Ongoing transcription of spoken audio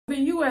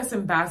U.S.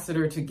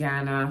 Ambassador to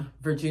Ghana,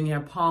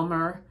 Virginia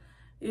Palmer,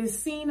 is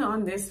seen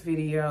on this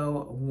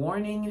video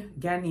warning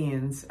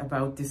Ghanaians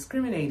about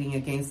discriminating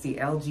against the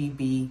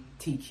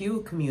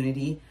LGBTQ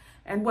community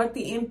and what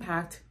the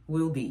impact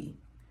will be.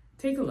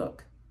 Take a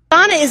look.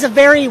 Ghana is a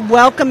very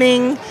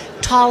welcoming,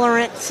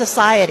 tolerant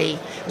society.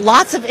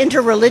 Lots of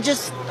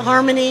interreligious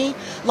harmony,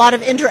 a lot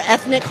of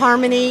interethnic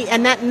harmony,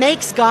 and that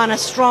makes Ghana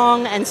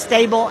strong and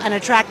stable and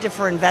attractive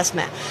for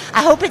investment.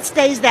 I hope it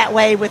stays that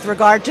way with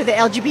regard to the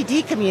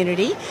LGBT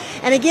community.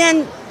 And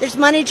again, there's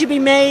money to be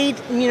made.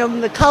 You know,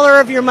 the color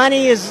of your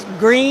money is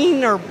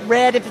green or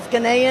red if it's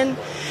Ghanaian.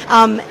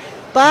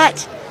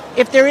 But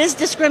if there is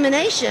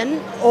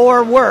discrimination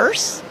or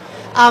worse,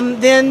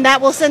 then that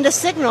will send a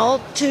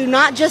signal to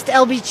not just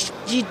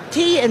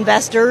LGBT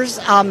investors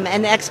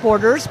and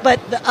exporters, but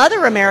the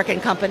other American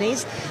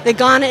companies that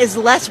Ghana is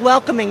less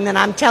welcoming than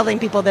I'm telling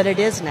people that it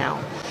is now.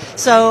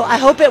 So I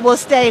hope it will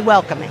stay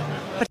welcoming.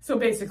 So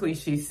basically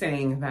she's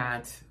saying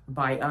that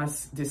by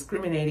us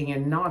discriminating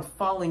and not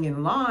falling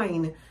in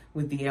line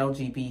with the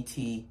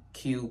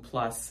LGBTQ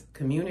plus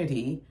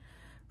community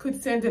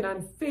could send an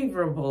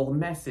unfavorable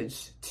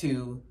message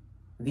to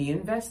the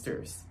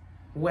investors.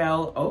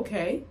 Well,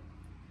 okay.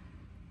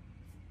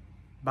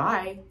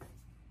 Bye.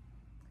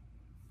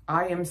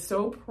 I am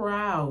so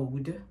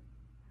proud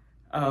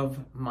of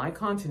my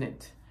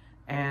continent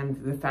and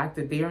the fact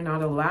that they are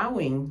not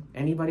allowing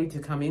anybody to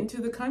come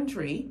into the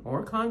country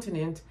or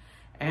continent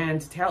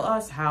and tell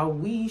us how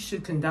we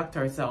should conduct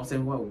ourselves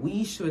and what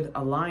we should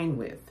align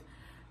with.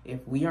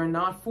 If we are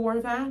not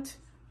for that,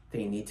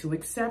 they need to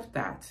accept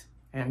that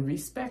and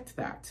respect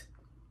that.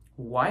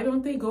 Why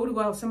don't they go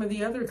to some of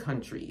the other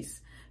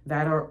countries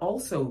that are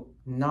also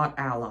not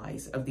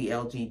allies of the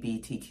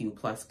LGBTQ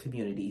plus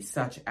community,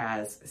 such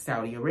as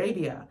Saudi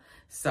Arabia,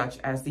 such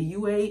as the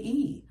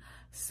UAE,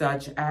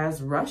 such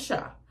as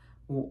Russia?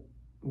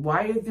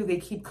 Why do they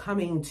keep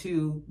coming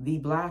to the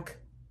Black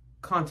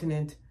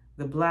continent,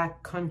 the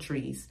Black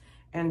countries,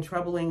 and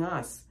troubling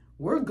us?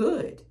 We're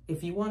good.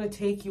 If you want to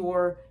take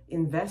your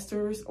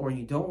investors or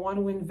you don't want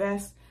to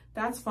invest,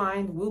 that's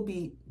fine. We'll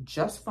be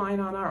just fine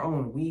on our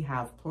own. We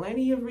have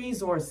plenty of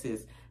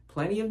resources,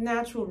 plenty of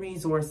natural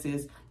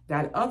resources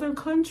that other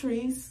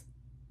countries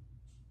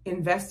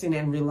invest in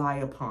and rely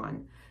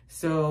upon.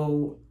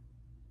 So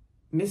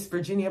Miss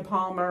Virginia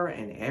Palmer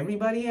and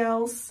everybody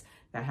else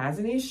that has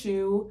an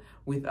issue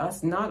with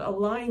us not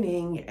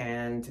aligning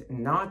and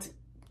not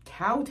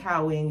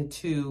kowtowing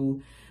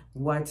to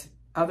what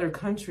other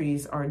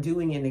countries are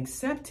doing in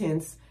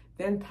acceptance,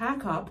 then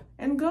pack up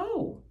and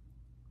go.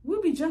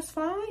 We'll be just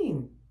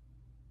fine.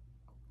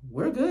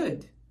 We're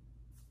good.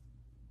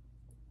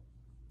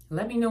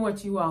 Let me know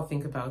what you all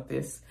think about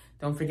this.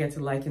 Don't forget to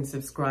like and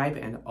subscribe,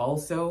 and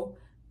also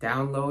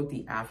download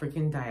the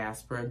African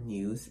Diaspora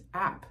News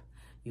app.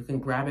 You can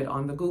grab it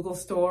on the Google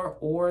Store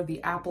or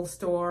the Apple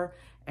Store,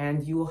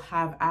 and you will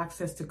have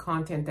access to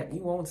content that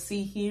you won't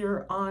see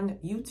here on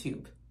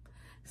YouTube.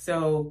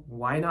 So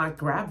why not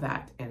grab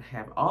that and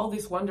have all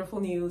this wonderful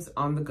news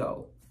on the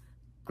go?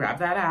 Grab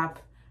that app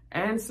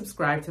and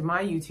subscribe to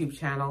my YouTube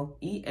channel,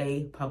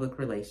 EA Public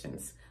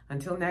Relations.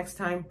 Until next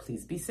time,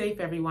 please be safe,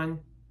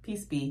 everyone.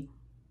 Peace be.